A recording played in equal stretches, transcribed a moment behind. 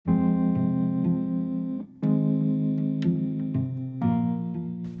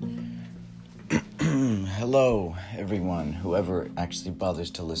Hello, everyone, whoever actually bothers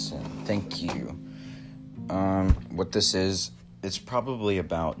to listen. Thank you. What this is, it's probably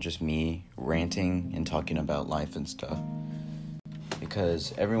about just me ranting and talking about life and stuff.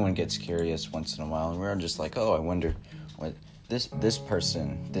 Because everyone gets curious once in a while, and we're just like, oh, I wonder what this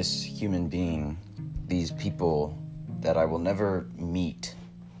person, this human being, these people that I will never meet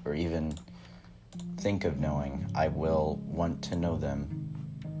or even think of knowing, I will want to know them.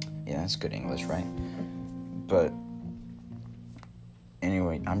 Yeah, that's good English, right? But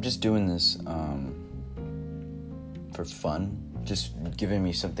anyway, I'm just doing this for fun, just giving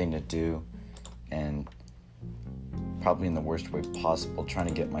me something to do, and probably in the worst way possible, trying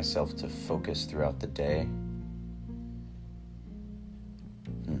to get myself to focus throughout the day.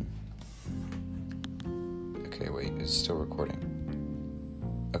 Okay, wait, is it still recording?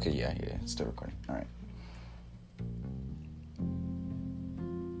 Okay, yeah, it's still recording. All right.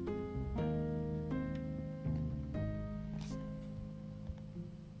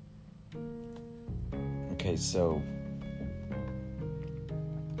 Okay, so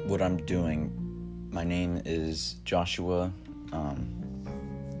what I'm doing, my name is Joshua.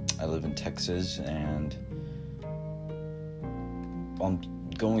 I live in Texas, and I'm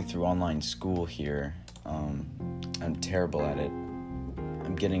going through online school here. I'm terrible at it.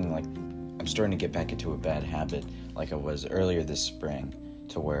 I'm starting to get back into a bad habit like I was earlier this spring,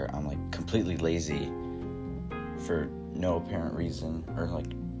 to where I'm like completely lazy for no apparent reason, or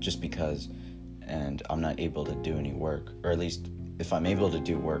like just because, and I'm not able to do any work, or at least if I'm able to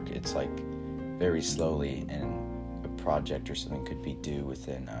do work, it's like very slowly, and a project or something could be due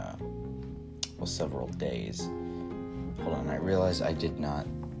within several days. Hold on, I realized I did not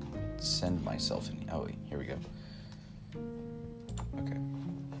send myself any. Oh, here we go. Okay.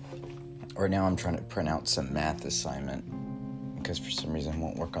 Right now I'm trying to print out some math assignment because for some reason it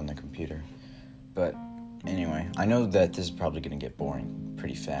won't work on the computer. But anyway, I know that this is probably going to get boring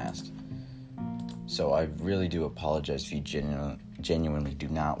pretty fast. So I really do apologize if you genuinely do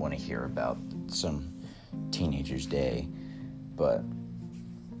not want to hear about some teenager's day. But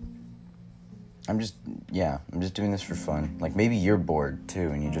I'm just doing this for fun. Like, maybe you're bored too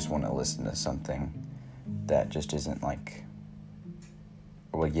and you just want to listen to something that just isn't like...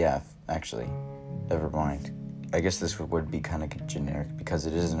 Well, yeah, actually, never mind. I guess this would be kind of generic because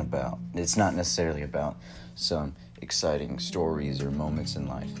it's not necessarily about some exciting stories or moments in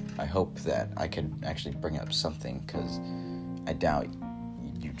life. I hope that I could actually bring up something, because I doubt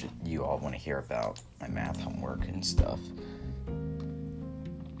you all want to hear about my math homework and stuff.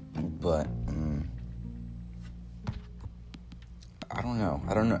 But I don't know.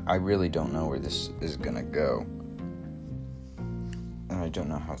 I really don't know where this is gonna go. And I don't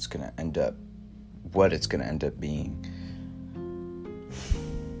know how it's gonna end up, what it's gonna end up being.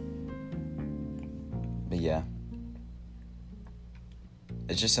 But yeah,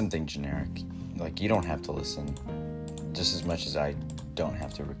 it's just something generic. Like, you don't have to listen, just as much as I don't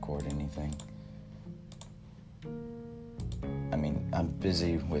have to record anything. I mean, I'm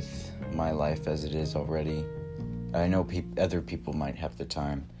busy with my life as it is already. I know other people might have the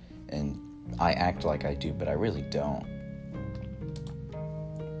time, and I act like I do, but I really don't.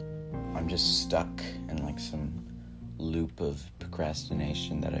 I'm just stuck in like some loop of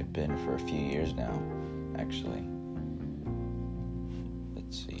procrastination that I've been for a few years now, actually.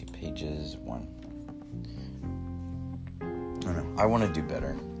 Let's see, pages 1. I don't know. I want to do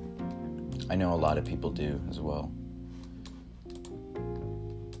better. I know a lot of people do as well.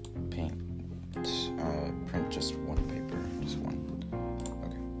 Print just one paper, just one.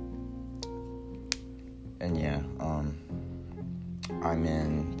 Okay. And yeah, I'm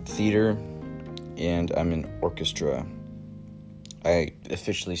in theater and I'm in orchestra. I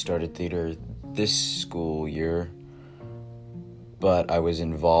officially started theater this school year, but I was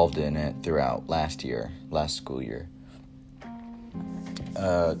involved in it throughout last school year.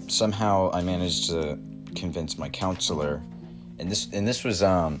 Somehow I managed to convince my counselor, and this was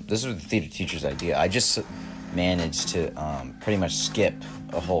the theater teacher's idea. I just managed to pretty much skip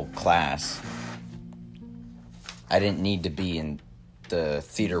a whole class. I didn't need to be in the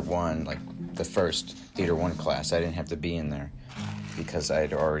theater 1, like the first theater 1 class. I didn't have to be in there because I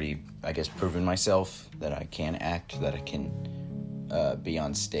had already, I guess, proven myself that I can act, that I can be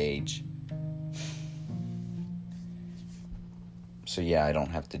on stage. So yeah, I don't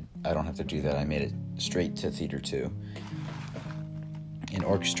have to do that. I made it straight to theater 2. In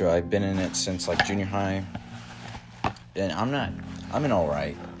orchestra, I've been in it since like junior high, and I'm all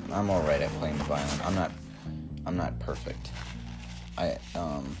right at playing the violin. I'm not perfect.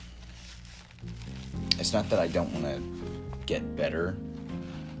 It's not that I don't want to get better.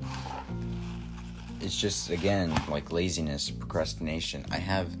 it's just, again, like laziness, procrastination. I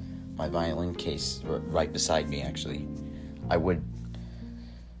have my violin case right beside me, actually.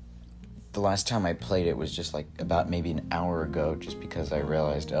 The last time I played it was just like about maybe an hour ago, just because I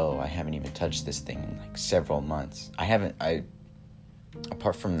realized, I haven't even touched this thing in like several months.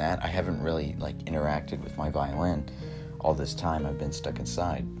 Apart from that, I haven't really like interacted with my violin all this time. I've been stuck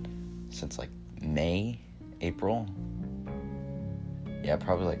inside since like April. Yeah,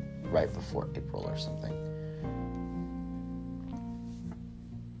 probably like right before April or something.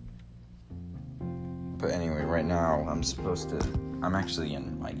 But anyway, right now I'm actually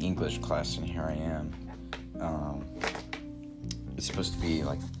in my English class, and here I am. It's supposed to be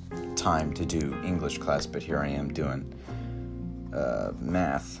like time to do English class, but here I am doing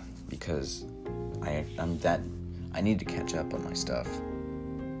math, because I need to catch up on my stuff.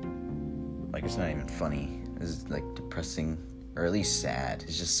 Like, it's not even funny. It's like depressing, or at least sad.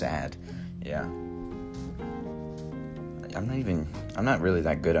 It's just sad. Yeah. I'm not really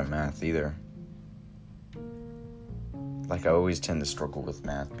that good at math either. Like, I always tend to struggle with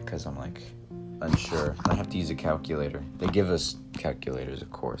math because I'm like unsure. I have to use a calculator. They give us calculators,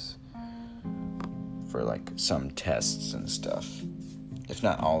 of course, for like some tests and stuff. If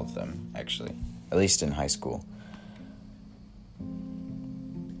not all of them, actually. At least in high school.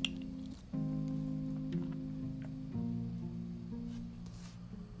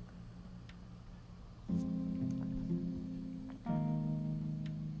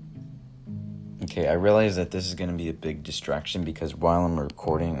 Okay, I realize that this is going to be a big distraction, because while I'm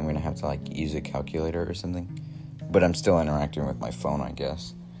recording, I'm going to have to like use a calculator or something. But I'm still interacting with my phone, I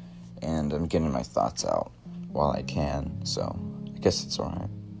guess. And I'm getting my thoughts out while I can, so I guess it's alright.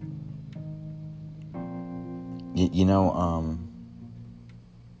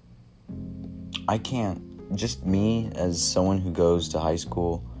 I can't, just me as someone who goes to high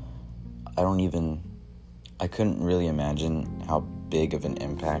school, I couldn't really imagine how big of an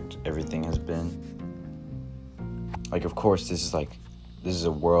impact everything has been. Like, of course, this is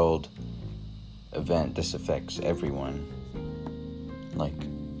a world event. This affects everyone. Like,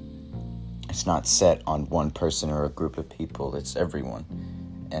 it's not set on one person or a group of people. It's everyone.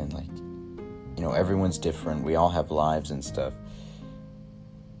 And like, everyone's different. We all have lives and stuff.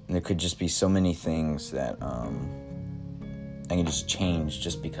 And there could just be so many things that I can just change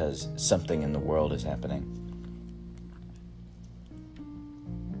just because something in the world is happening.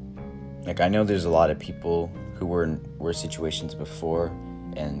 Like, I know there's a lot of people who were in situations before,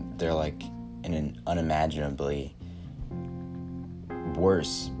 and they're like in an unimaginably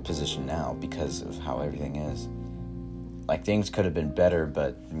worse position now because of how everything is. Like, things could have been better,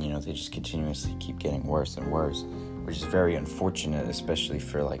 but they just continuously keep getting worse and worse, which is very unfortunate, especially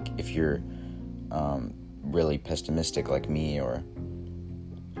for like if you're really pessimistic like me, or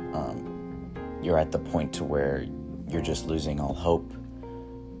you're at the point to where you're just losing all hope.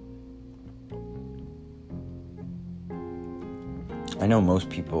 I know most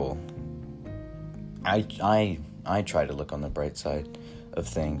people, I try to look on the bright side of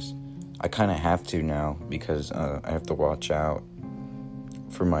things. I kind of have to now, because I have to watch out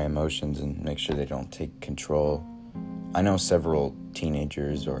for my emotions and make sure they don't take control. I know several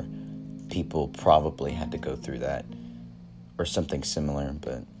teenagers or people probably had to go through that or something similar,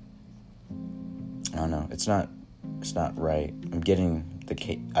 but I don't know. It's not right. I'm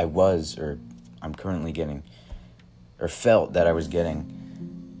currently getting, or felt that I was getting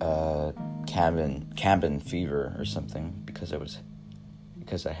cabin fever or something, because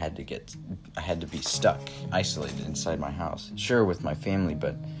I had to be stuck, isolated inside my house. Sure, with my family,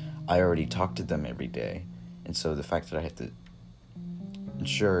 but I already talked to them every day. And so the fact that I had to, and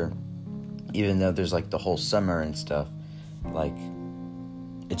sure, even though there's like the whole summer and stuff, like,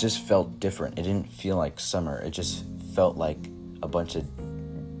 it just felt different. It didn't feel like summer. It just felt like a bunch of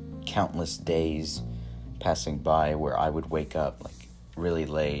countless days passing by where I would wake up like really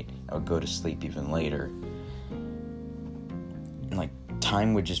late. I would go to sleep even later. And like,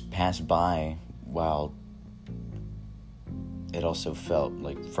 time would just pass by while it also felt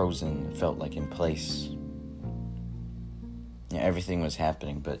like frozen, felt like in place. Everything was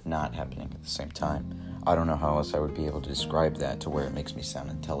happening, but not happening at the same time. I don't know how else I would be able to describe that to where it makes me sound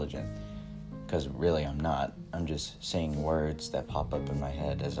intelligent, because really I'm not. I'm just saying words that pop up in my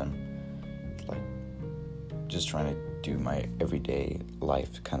head as I'm like just trying to do my everyday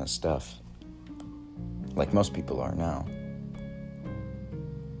life kind of stuff, like most people are now.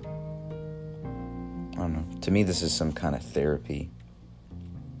 I don't know. To me, this is some kind of therapy.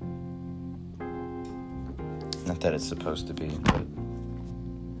 Not that it's supposed to be, but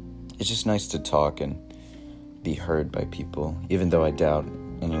it's just nice to talk and be heard by people, even though I doubt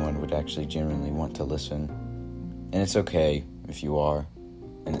anyone would actually genuinely want to listen. And it's okay if you are,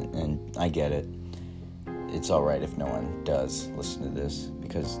 and I get it. It's alright if no one does listen to this,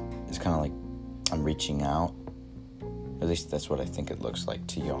 because it's kind of like I'm reaching out. At least that's what I think it looks like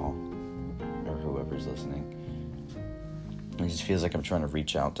to y'all, or whoever's listening. It just feels like I'm trying to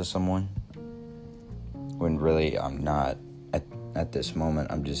reach out to someone, when really I'm not. At this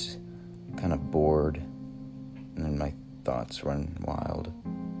moment, I'm just kind of bored, and my thoughts run wild.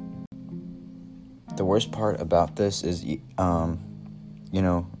 The worst part about this is,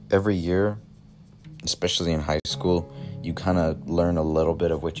 every year, especially in high school, you kind of learn a little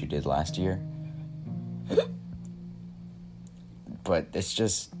bit of what you did last year. But it's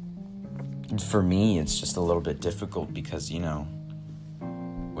just, for me, it's just a little bit difficult because,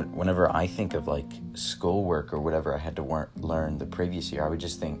 whenever I think of like schoolwork or whatever I had to learn the previous year, I would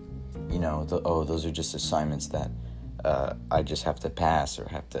just think, those are just assignments that I just have to pass or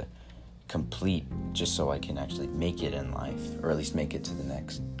have to complete just so I can actually make it in life, or at least make it to the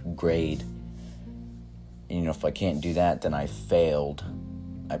next grade. If I can't do that, then I failed.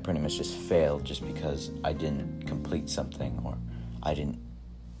 I pretty much just failed just because I didn't complete something, or I didn't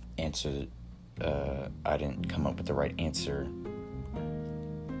answer, I didn't come up with the right answer.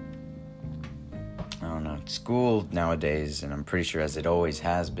 I don't know. School nowadays, and I'm pretty sure as it always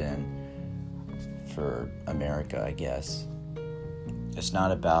has been for America, I guess, it's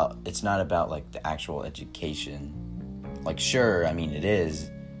not about like the actual education. Like, sure, I mean, it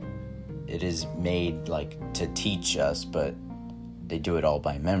is made like to teach us, but they do it all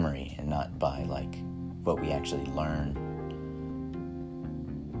by memory and not by like what we actually learn.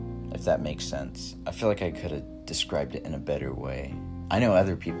 If that makes sense. I feel like I could have described it in a better way. I know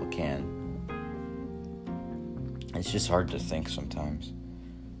other people can. It's just hard to think sometimes.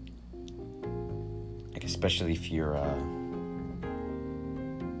 Like, especially if you're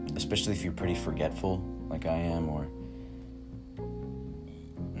pretty forgetful, like I am, or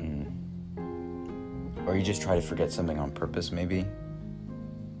you just try to forget something on purpose, maybe,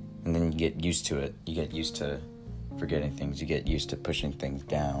 and then you get used to it. You get used to forgetting things. You get used to pushing things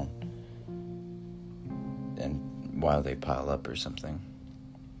down, and while they pile up or something.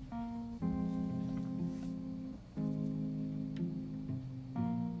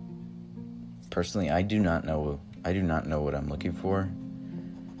 Personally, I do not know what I'm looking for.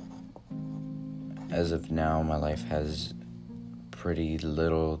 As of now, my life has pretty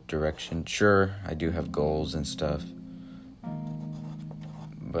little direction. Sure, I do have goals and stuff,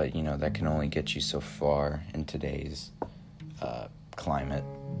 but that can only get you so far in today's climate,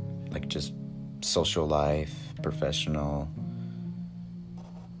 like just social life, professional,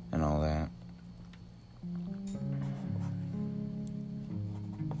 and all that.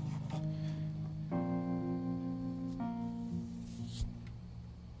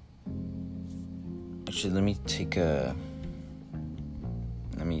 Actually, let me take a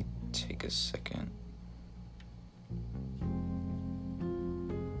second.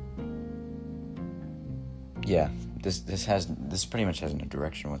 Yeah, this pretty much has no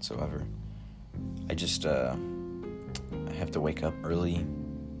direction whatsoever. I just I have to wake up early.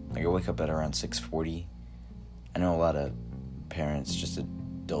 Like, I wake up at around 6:40. I know a lot of parents, just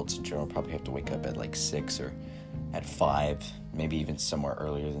adults in general, probably have to wake up at like 6 or at 5, maybe even somewhere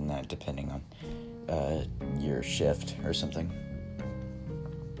earlier than that, depending on your shift or something.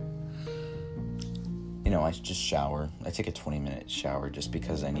 I just shower. I take a 20-minute shower just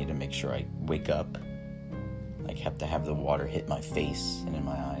because I need to make sure I wake up. Like, have to have the water hit my face and in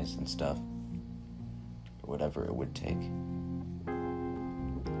my eyes and stuff, or whatever it would take.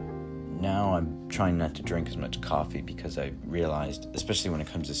 Now I'm trying not to drink as much coffee because I realized, especially when it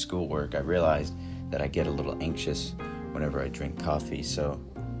comes to schoolwork, I realized that I get a little anxious whenever I drink coffee. So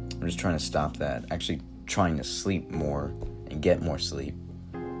I'm just trying to stop that. Actually trying to sleep more and get more sleep.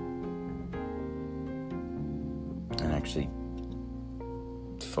 And actually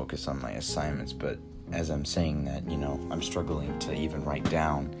focus on my assignments. But as I'm saying that, I'm struggling to even write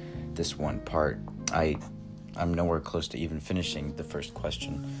down this one part. I'm nowhere close to even finishing the first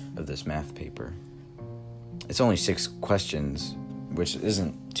question of this math paper. It's only 6 questions, which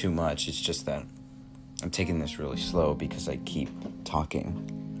isn't too much. It's just that I'm taking this really slow because I keep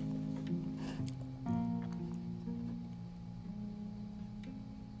talking.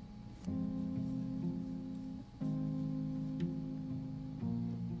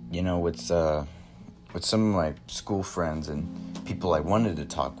 With some of my school friends and people I wanted to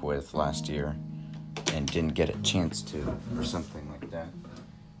talk with last year and didn't get a chance to, or something like that.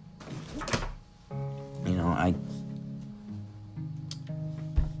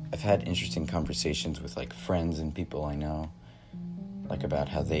 I've had interesting conversations with like friends and people I know, like about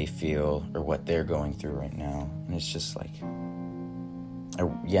how they feel or what they're going through right now, and it's just like,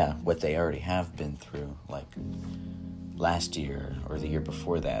 what they already have been through, like last year or the year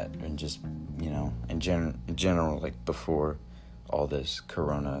before that, and just, in general, like before all this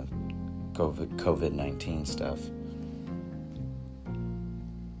COVID-19 stuff.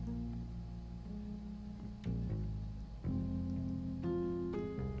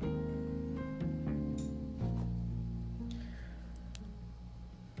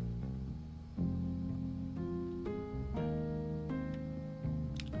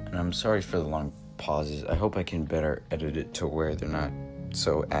 And I'm sorry for the long pauses. I hope I can better edit it to where they're not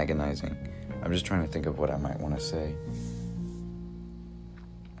so agonizing. I'm just trying to think of what I might want to say.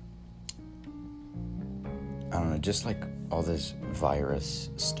 I don't know, just like all this virus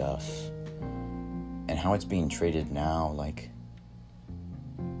stuff and how it's being treated now, like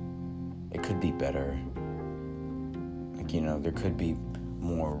it could be better. Like, there could be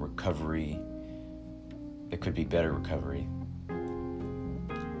more recovery. There could be better recovery.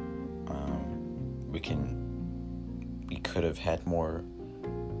 We could have had more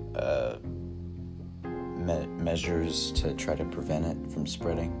measures to try to prevent it from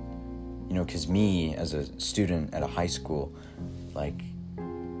spreading. Because me, as a student at a high school,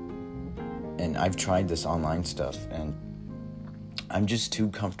 and I've tried this online stuff, and I'm just too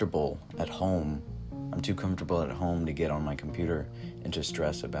comfortable at home. I'm too comfortable at home to get on my computer and to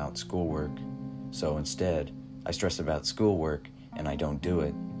stress about schoolwork. So instead, I stress about schoolwork and I don't do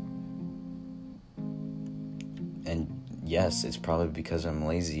it. And yes, it's probably because I'm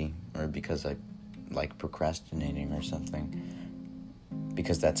lazy or because I like procrastinating or something.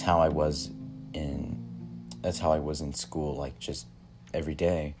 Because that's how I was in school, like just every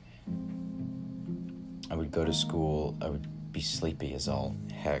day. I would go to school, I would be sleepy as all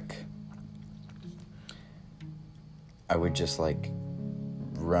heck. I would just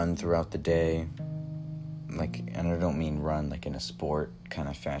run throughout the day, and I don't mean run like in a sport kind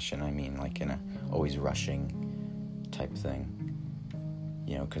of fashion, I mean like in a always rushing type thing,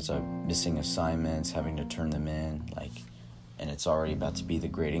 because I'm missing assignments, having to turn them in, and it's already about to be the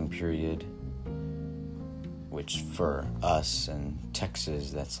grading period, which for us in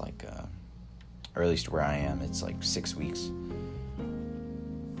Texas, that's or at least where I am, it's 6 weeks,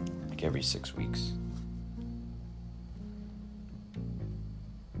 every 6 weeks.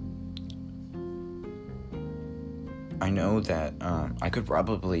 I know that I could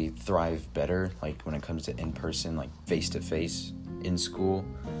probably thrive better, when it comes to in-person, face-to-face in school.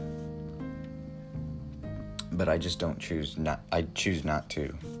 But I just choose not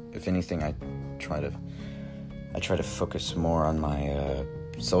to. If anything, I try to focus more on my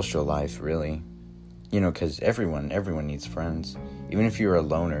social life, really. Because everyone needs friends. Even if you're a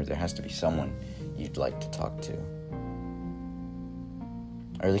loner, there has to be someone you'd like to talk to.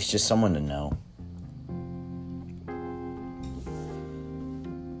 Or at least just someone to know.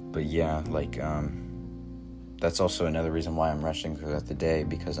 But yeah, that's also another reason why I'm rushing throughout the day,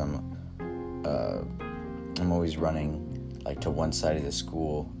 because I'm always running to one side of the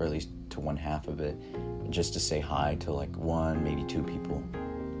school, or at least to one half of it, just to say hi to one, maybe two people.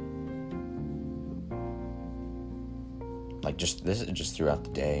 This is just throughout the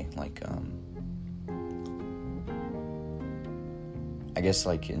day. I guess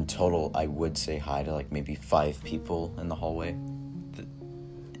in total I would say hi to maybe 5 people in the hallway.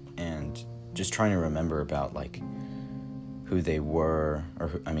 And just trying to remember about who they were, or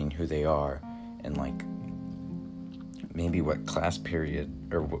who they are, and maybe what class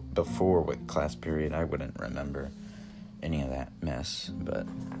period, or before what class period I wouldn't remember any of that mess. But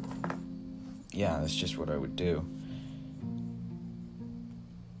yeah, that's just what I would do.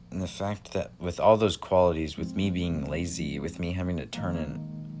 And the fact that with all those qualities, with me being lazy, with me having to turn in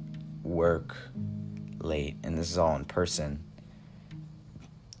work late, and this is all in person,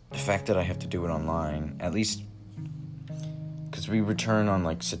 the fact that I have to do it online, at least because we return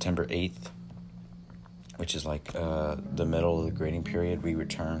on September 8th, which is the middle of the grading period, we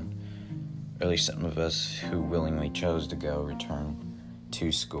return. Or at least some of us who willingly chose to go return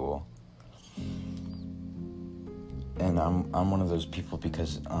to school. And I'm one of those people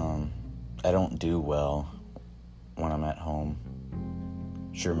because I don't do well when I'm at home.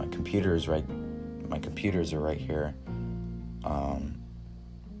 Sure, my computers are right here.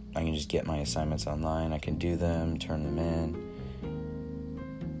 I can just get my assignments online. I can do them, turn them in.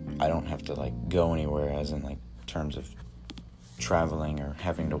 I don't have to go anywhere, as in terms of traveling or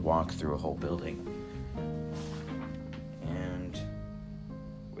having to walk through a whole building. And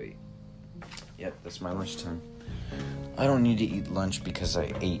wait, yep, that's my lunchtime. I don't need to eat lunch because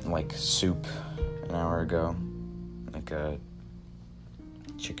I ate like soup an hour ago, like a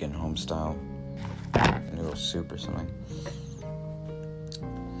chicken home style noodle soup or something.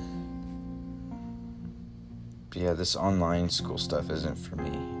 But yeah, this online school stuff isn't for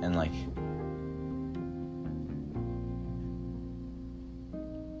me, and like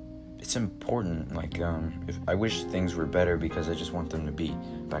it's important. Like if I wish things were better because I just want them to be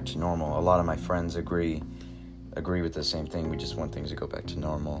back to normal. A lot of my friends agree with the same thing. We just want things to go back to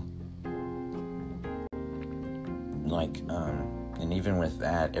normal. Like and even with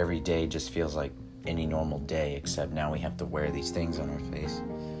that, every day just feels like any normal day, except now we have to wear these things on our face,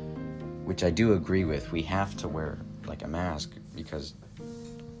 which I do agree with. We have to wear like a mask because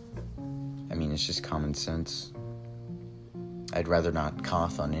I mean it's just common sense. I'd rather not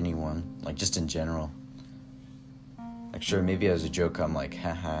cough on anyone, like just in general. Like sure, maybe as a joke I'm like,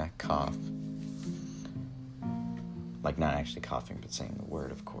 haha, cough. Like not actually coughing, but saying the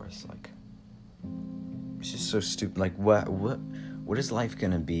word, of course. Like it's just so stupid. Like what is life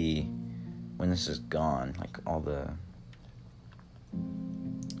gonna be when this is gone? Like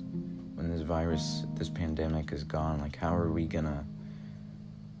when this virus, this pandemic is gone, like how are we gonna...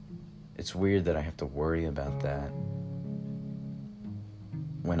 It's weird that I have to worry about that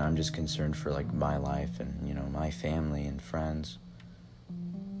when I'm just concerned for like my life and, you know, my family and friends.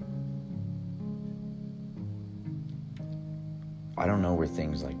 I don't know where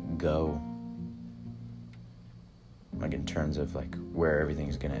things like go, like in terms of like what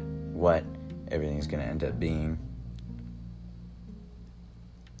everything's gonna end up being.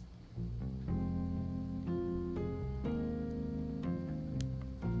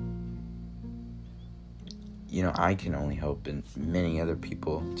 You know, I can only hope, and many other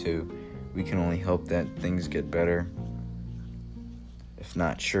people too, we can only hope that things get better. If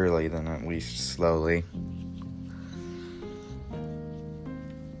not surely, then at least slowly.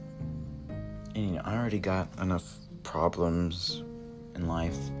 And you know, I already got enough problems in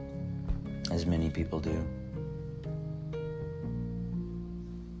life, as many people do.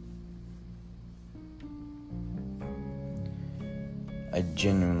 I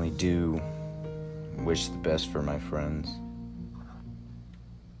genuinely do wish the best for my friends.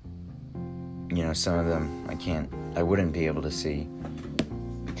 You know, some of them I wouldn't be able to see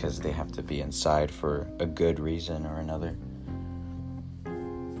because they have to be inside for a good reason or another.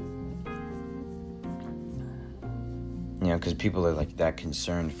 You know, because people are like that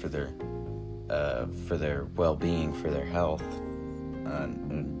concerned for their well-being, for their health,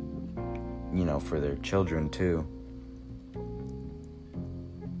 and, you know, for their children too.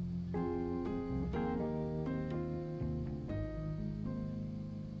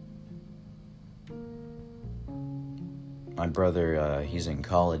 My brother, he's in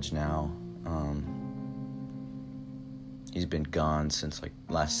college now. He's been gone since like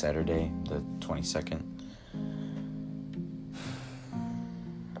last Saturday, the 22nd.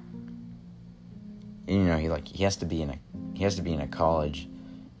 And, you know, he has to be in a college.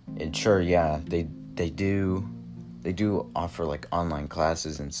 And sure, yeah, they do offer like online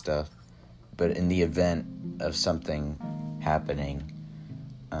classes and stuff. But in the event of something happening,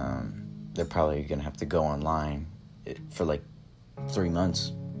 they're probably gonna have to go online for like 3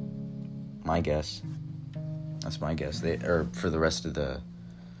 months. My guess. That's my guess. Or for the rest of the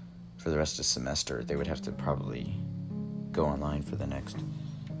semester, they would have to probably go online for the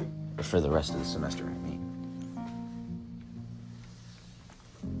rest of the semester, I mean.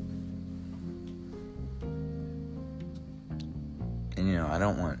 And you know, I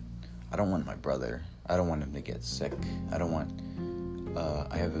don't want my brother. I don't want him to get sick. I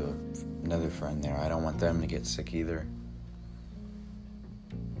have another friend there. I don't want them to get sick either.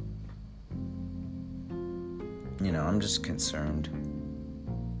 You know, I'm just concerned.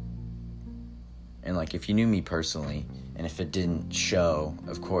 And like, if you knew me personally, and if it didn't show,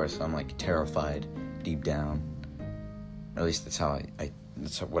 of course, I'm like terrified deep down. At least that's how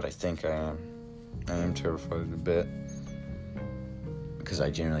that's what I think I am. I am terrified a bit. Because I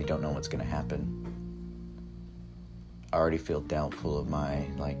generally don't know what's going to happen. I already feel doubtful of my,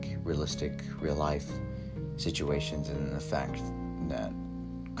 like, realistic, real-life situations and the fact that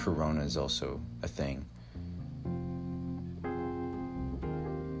Corona is also a thing.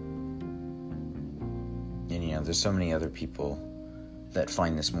 And, you know, there's so many other people that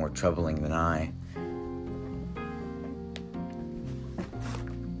find this more troubling than I.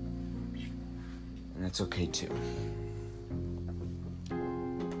 And it's okay, too.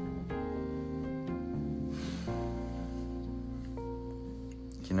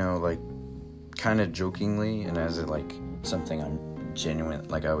 You know, like, kind of jokingly, and as something I would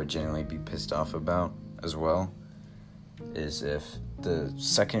genuinely be pissed off about as well, is if the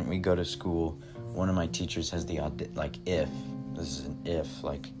second we go to school, one of my teachers has the if, this is an if,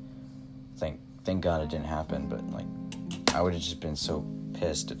 like, thank God it didn't happen, but, like, I would have just been so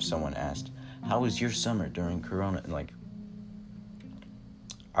pissed if someone asked, how was your summer during Corona? And, like,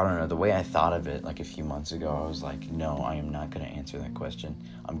 I don't know, the way I thought of it, like, a few months ago, I was like, no, I am not going to answer that question.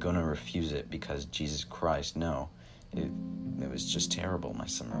 I'm going to refuse it because, Jesus Christ, no. It was just terrible. My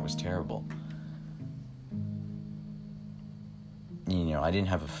summer was terrible. You know, I didn't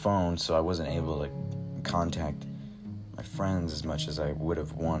have a phone, so I wasn't able to contact my friends as much as I would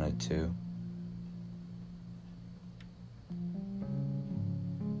have wanted to.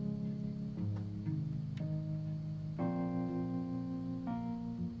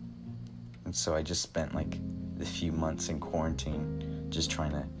 And so I just spent, like, the few months in quarantine just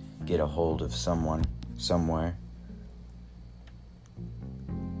trying to get a hold of someone, somewhere.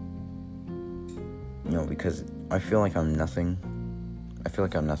 You know, because I feel like I'm nothing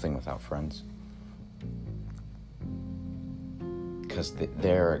without friends. Because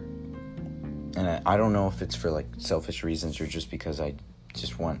they're, and I don't know if it's for, like, selfish reasons or just because I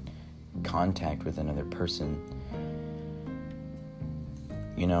just want contact with another person.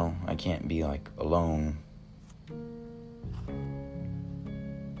 You know, I can't be, like, alone.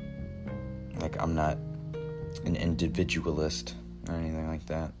 Like, I'm not an individualist or anything like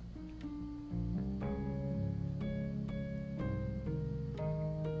that.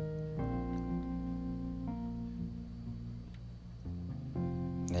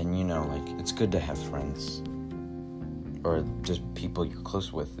 And, you know, like, it's good to have friends. Or just people you're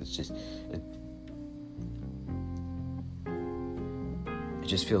close with. It's just, it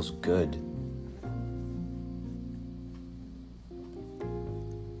just feels good.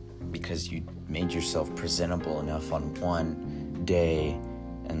 Because you made yourself presentable enough on one day,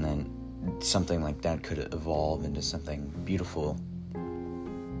 and then something like that could evolve into something beautiful.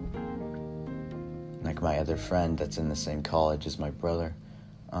 Like my other friend that's in the same college as my brother.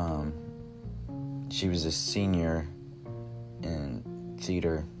 She was a senior in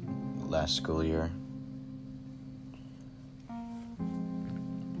theater last school year.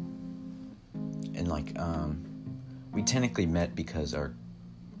 And, like, we technically met because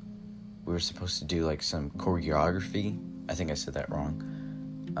we were supposed to do, like, some choreography. I think I said that wrong.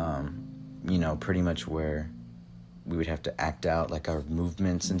 You know, pretty much where we would have to act out, like, our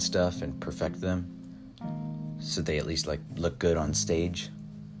movements and stuff and perfect them so they at least, like, look good on stage.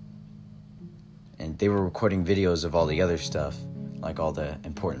 And they were recording videos of all the other stuff, like all the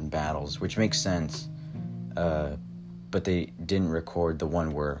important battles, which makes sense. But they didn't record the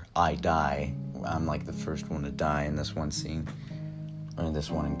one where I die. I'm, like, the first one to die in this one scene, or in this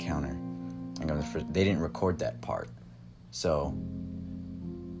one encounter. Like, I'm the first. They didn't record that part. So,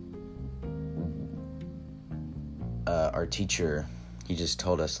 our teacher, he just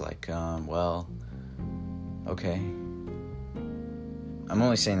told us, like, well, okay. I'm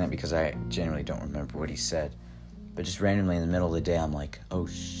only saying that because I genuinely don't remember what he said. But just randomly in the middle of the day, I'm like, oh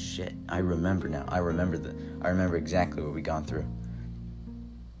shit, I remember now. I remember exactly what we gone through.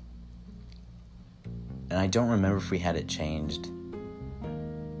 And I don't remember if we had it changed.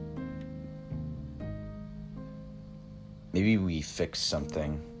 Maybe we fixed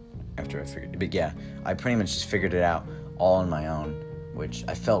something after I figured it. But yeah, I pretty much just figured it out all on my own, which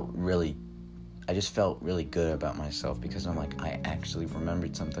I just felt really good about myself because I'm like, I actually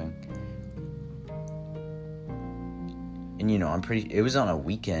remembered something. And, you know, it was on a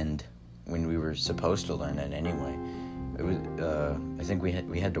weekend when we were supposed to learn it anyway. It was, I think we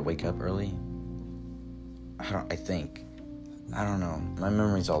had to wake up early. I don't know. My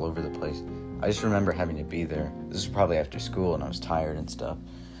memory's all over the place. I just remember having to be there. This was probably after school and I was tired and stuff.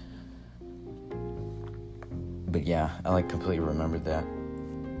 But yeah, I, like, completely remembered that.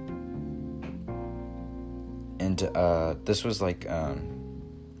 And, this was, like, I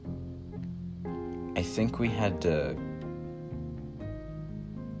think we had to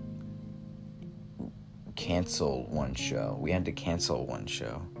cancel one show.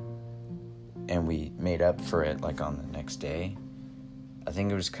 And we made up for it, like, on the next day. I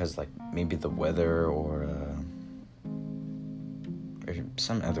think it was because, like, maybe the weather or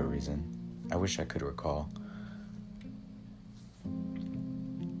some other reason. I wish I could recall.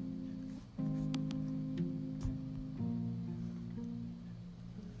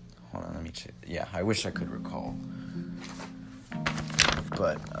 Hold on, let me check. Yeah, I wish I could recall.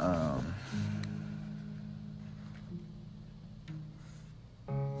 But,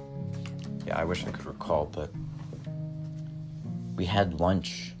 yeah, I wish I could recall, but we had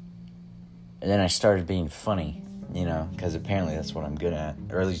lunch, and then I started being funny, you know, because apparently that's what I'm good at,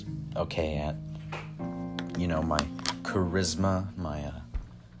 or at least okay at. You know, my charisma, my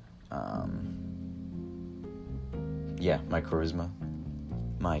charisma,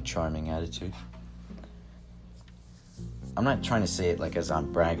 my charming attitude. I'm not trying to say it like as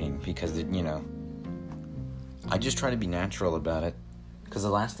I'm bragging, because, I just try to be natural about it, because the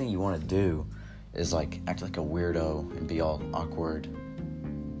last thing you want to do is, like, act like a weirdo and be all awkward,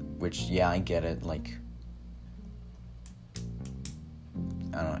 which, yeah, I get it, like,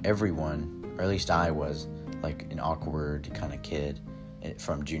 I don't know, everyone, or at least I was, like, an awkward kind of kid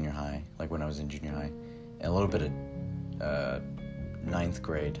from junior high, like when I was in junior high, and a little bit of ninth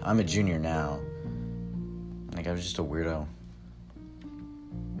grade. I'm a junior now. Like, I was just a weirdo.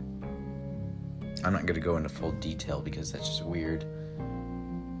 I'm not going to go into full detail because that's just weird.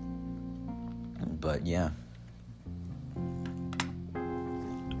 But, yeah.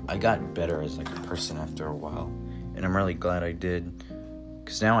 I got better as, like, a person after a while. And I'm really glad I did.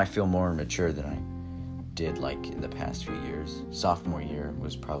 Because now I feel more mature than I did, like, in the past few years. Sophomore year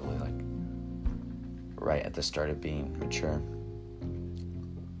was probably, like, right at the start of being mature.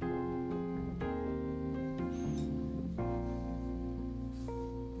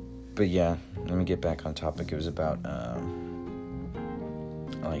 But yeah, let me get back on topic. It was about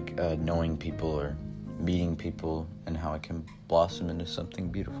knowing people or meeting people and how it can blossom into something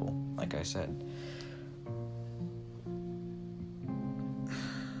beautiful, like I said.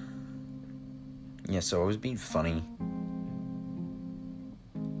 Yeah, so I was being funny.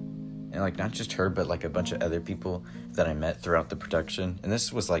 And, like, not just her, but, like, a bunch of other people that I met throughout the production. And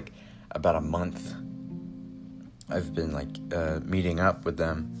this was, like, about a month. I've been, like, meeting up with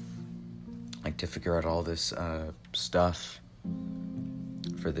them, like, to figure out all this stuff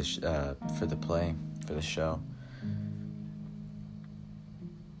for the play, for the show.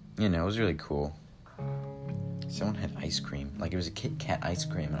 It was really cool. Someone had ice cream. Like, it was a Kit Kat ice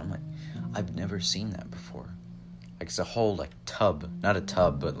cream. And I'm like, I've never seen that before. Like, it's a whole, like, tub. Not a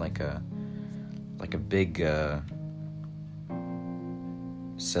tub, but, like a big,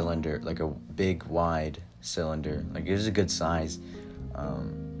 cylinder. Like, a big, wide cylinder. Like, it was a good size.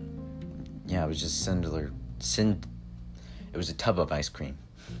 Yeah, it was just it was a tub of ice cream.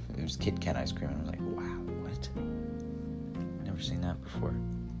 It was Kit Kat ice cream. And I was like, wow, what? Never seen that before.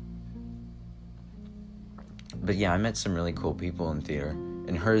 But yeah, I met some really cool people in theater.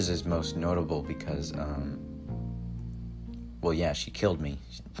 And hers is most notable because, she killed me.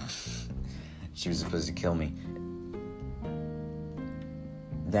 She was supposed to kill me.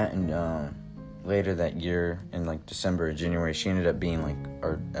 That and, later that year, in, like, December or January, she ended up being, like,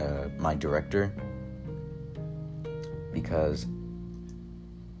 my director. Because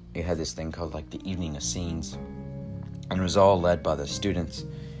it had this thing called, like, the Evening of Scenes. And it was all led by the students.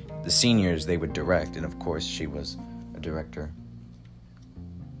 The seniors, they would direct. And, of course, she was a director.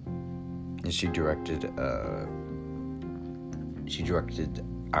 And she directed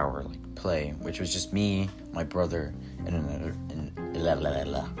our, like, play, which was just me, my brother, and another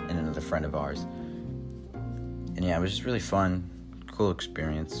friend of ours. And yeah, it was just really fun, cool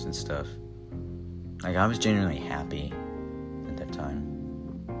experience and stuff. Like, I was genuinely happy at that time.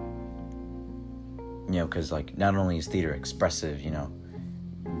 Because, like, not only is theater expressive, even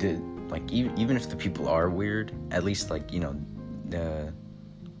if the people are weird, at least, like, they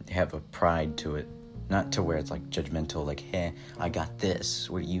have a pride to it. Not to where it's, like, judgmental, like, hey, I got this,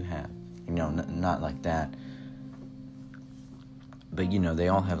 what do you have? Not like that. But, they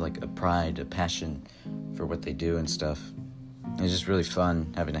all have, like, a pride, a passion for what they do and stuff. It's just really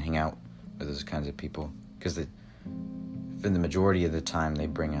fun having to hang out with those kinds of people. Because for the majority of the time, they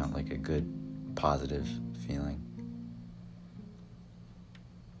bring out, like, a good, positive feeling.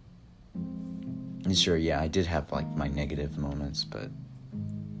 And sure, yeah, I did have, like, my negative moments, but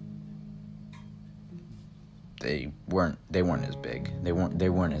they weren't as big. They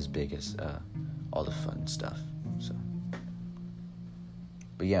weren't as big as all the fun stuff. So,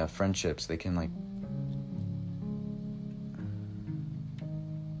 but yeah, friendships, they can, like,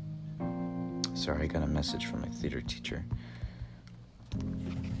 sorry, I got a message from my theater teacher.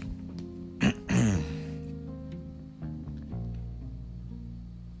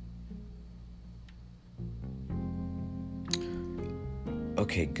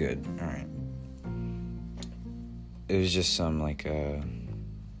 Okay, good. All right. It was just some, like,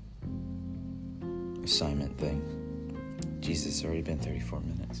 assignment thing. Jesus, it's already been 34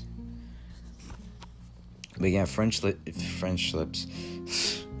 minutes. But yeah, friendships,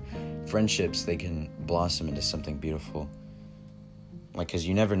 they can blossom into something beautiful. Like, because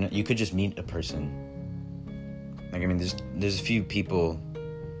you never know, you could just meet a person. Like, I mean, there's a few people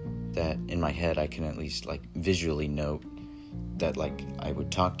that in my head I can at least, like, visually note that, like, I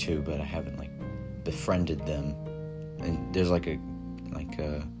would talk to, but I haven't, like, befriended them and there's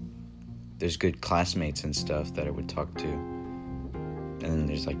there's good classmates and stuff that I would talk to, and then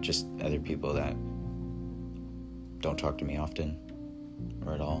there's like just other people that don't talk to me often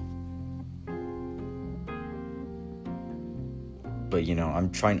or at all. But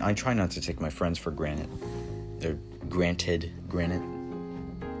I try not to take my friends for granted. They're granted,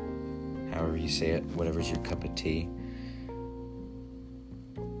 however you say it, whatever's your cup of tea.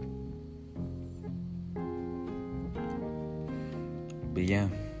 But yeah,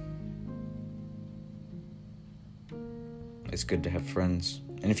 it's good to have friends.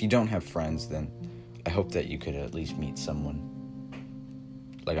 And if you don't have friends, then I hope that you could at least meet someone.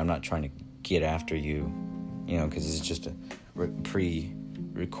 Like, I'm not trying to get after you, because it's just a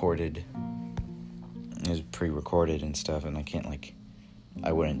pre-recorded. It was pre-recorded and stuff, and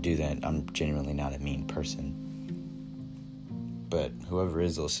I wouldn't do that. I'm genuinely not a mean person. But whoever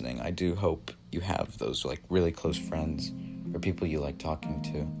is listening, I do hope you have those, really close friends or people you like talking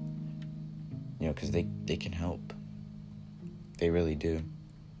to. Because they can help. They really do.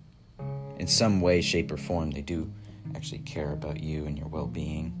 In some way, shape, or form, they do actually care about you and your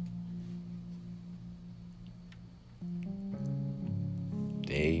well-being.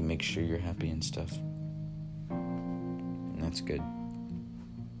 They make sure you're happy and stuff. And that's good.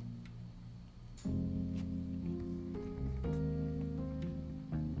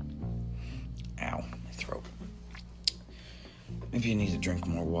 Ow, my throat. Maybe I need to drink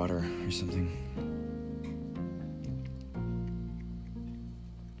more water or something.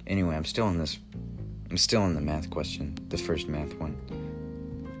 Anyway, I'm still in the math question, the first math one.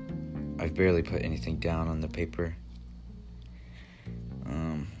 I've barely put anything down on the paper.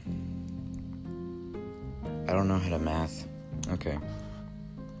 I don't know how to math. Okay.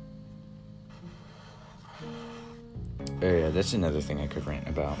 Oh yeah, that's another thing I could rant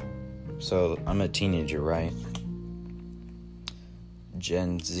about. So, I'm a teenager, right?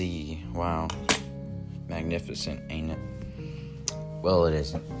 Gen Z. Wow. Magnificent, ain't it? Well, it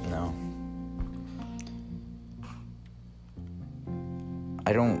isn't. No.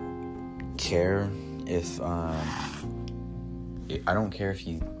 I don't care if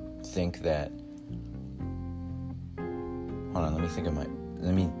you think that. Hold on,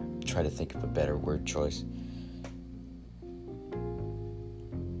 let me try to think of a better word choice.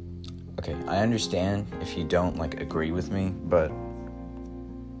 Okay, I understand if you don't agree with me, but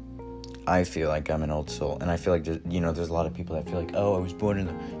I feel like I'm an old soul, and I feel like there's a lot of people that feel like, oh, I was born in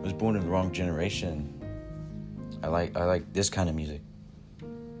the wrong generation. I like this kind of music,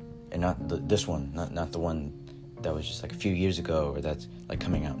 and not this one, not the one that was just a few years ago or that's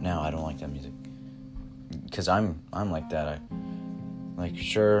coming out now. I don't like that music because I'm like that.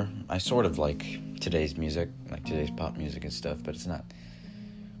 Sure, I sort of like today's music, today's pop music and stuff, but it's not.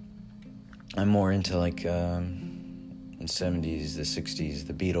 I'm more into the 70s, the 60s,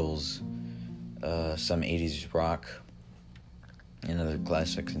 the Beatles, some 80s rock, and other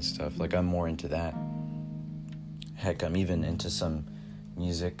classics and stuff. I'm more into that. Heck, I'm even into some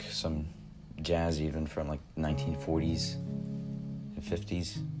music, some jazz even from 1940s and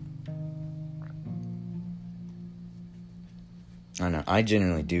 50s. I don't know, I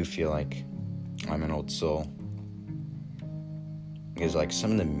genuinely do feel like I'm an old soul. Because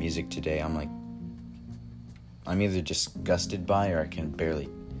some of the music today, I'm either disgusted by or I can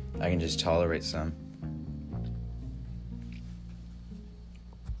just tolerate some.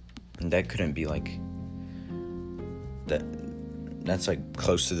 And that couldn't be that's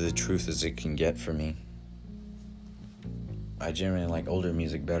close to the truth as it can get for me. I generally like older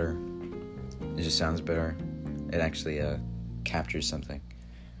music better. It just sounds better. It actually captures something.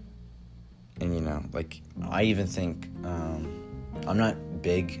 And I even think I'm not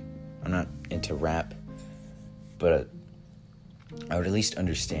into rap, but I would at least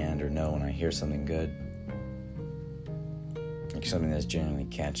understand or know when I hear something good. Something that's genuinely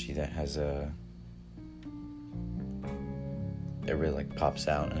catchy, that has that really pops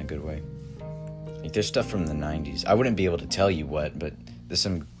out in a good way. There's stuff from the 90s. I wouldn't be able to tell you what, but there's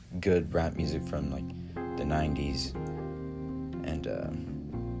some good rap music from the 90s. And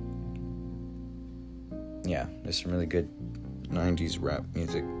yeah, there's some really good 90s rap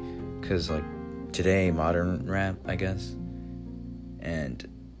music. Because today, modern rap, I guess. And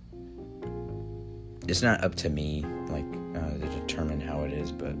it's not up to me to determine how it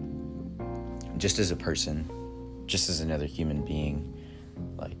is, but just as a person, just as another human being,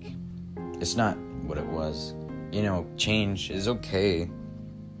 it's not what it was. Change is okay.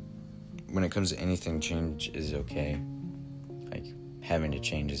 When it comes to anything, change is okay. Having to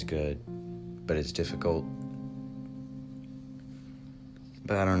change is good, but it's difficult.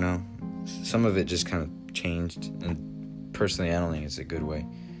 But I don't know, some of it just kind of changed, and personally, I don't think it's a good way,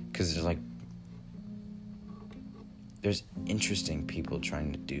 because there's interesting people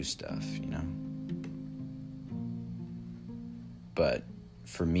trying to do stuff, but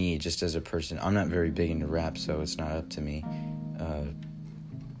for me, just as a person, I'm not very big into rap, so it's not up to me.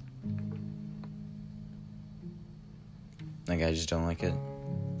 I just don't like it,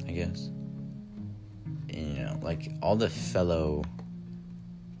 I guess. And, all the fellow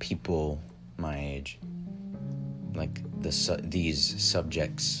people my age, these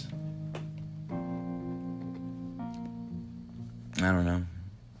subjects, I don't know.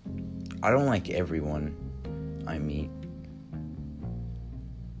 I don't like everyone I meet.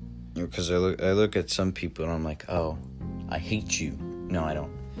 Because I look at some people and I'm like, oh, I hate you. No, I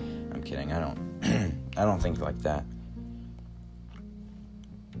don't. I'm kidding. I don't. I don't think like that.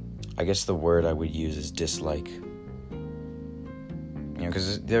 I guess the word I would use is dislike.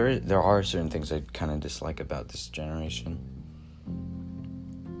 Because there are certain things I kind of dislike about this generation.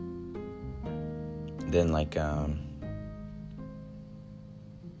 Then,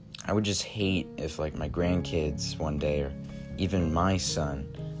 I would just hate if, my grandkids one day, or even my son,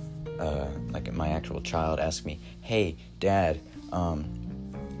 my actual child, asked me, hey, Dad,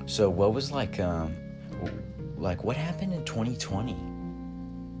 so what was, what happened in 2020?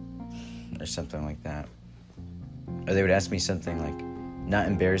 Or something like that. Or they would ask me something, not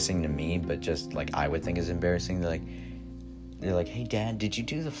embarrassing to me, but just, I would think is embarrassing. They're like, hey, Dad, did you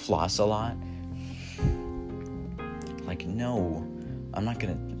do the floss a lot? No, I'm not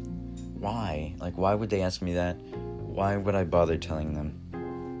gonna. Why? Why would they ask me that? Why would I bother telling them?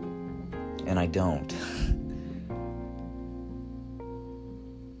 And I don't.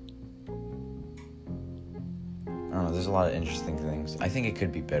 I don't know, there's a lot of interesting things. I think it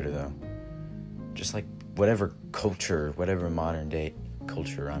could be better, though. Just whatever culture, whatever modern day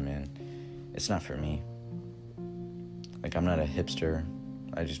culture I'm in, it's not for me. I'm not a hipster.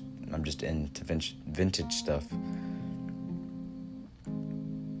 I'm just into vintage stuff.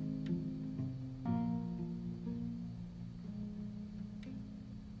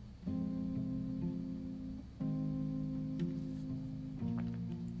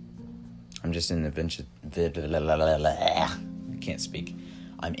 I'm just into vintage. I can't speak.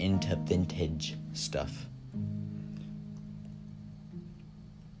 I'm into vintage stuff.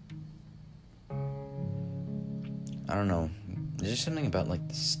 I don't know. There's just something about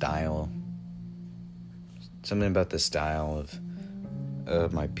the style. Something about the style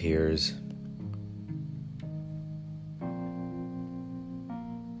of my peers.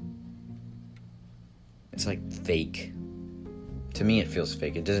 It's fake. To me, it feels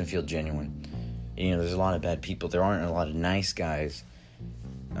fake. It doesn't feel genuine. There's a lot of bad people. There aren't a lot of nice guys.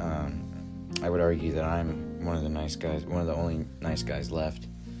 I would argue that I'm one of the nice guys, one of the only nice guys left.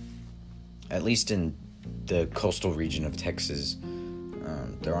 At least in the coastal region of Texas,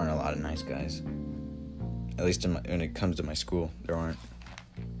 there aren't a lot of nice guys. At least when it comes to my school, there aren't.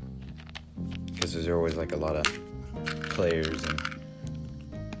 Because there's always a lot of players and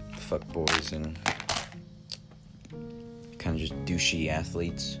fuckboys and kind of just douchey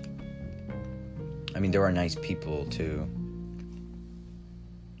athletes. I mean, there are nice people too.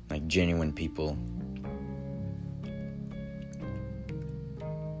 Genuine people.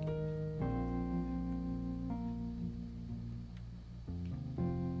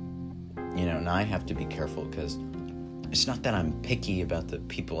 And I have to be careful because it's not that I'm picky about the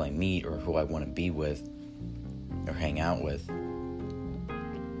people I meet or who I want to be with or hang out with.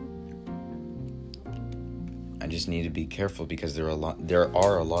 I just need to be careful because there are a lot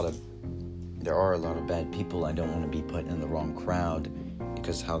of bad people. I don't want to be put in the wrong crowd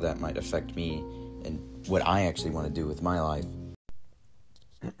because how that might affect me and what I actually want to do with my life.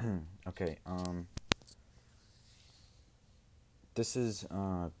 Okay, this is,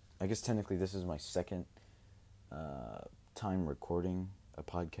 I guess technically this is my second time recording a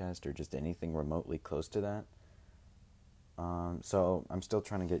podcast or just anything remotely close to that. So I'm still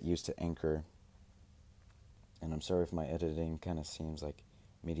trying to get used to Anchor. And I'm sorry if my editing kind of seems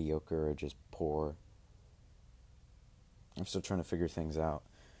mediocre or just poor. I'm still trying to figure things out.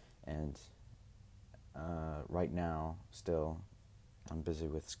 And right now, still, I'm busy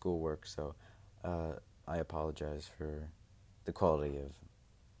with schoolwork, so I apologize for the quality of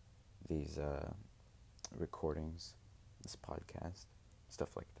these recordings, this podcast,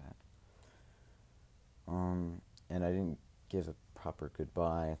 stuff like that. And I didn't give a proper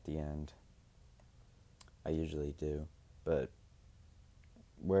goodbye at the end. I usually do, but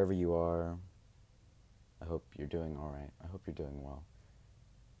wherever you are, I hope you're doing all right. I hope you're doing well,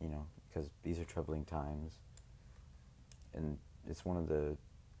 because these are troubling times, and it's one of a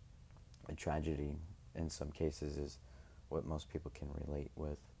tragedy in some cases is what most people can relate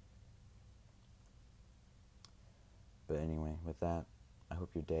with. But anyway, with that, I hope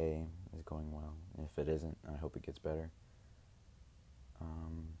your day is going well. If it isn't, I hope it gets better.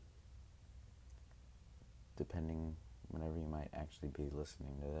 Depending whenever you might actually be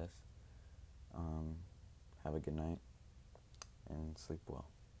listening to this. Have a good night and sleep well.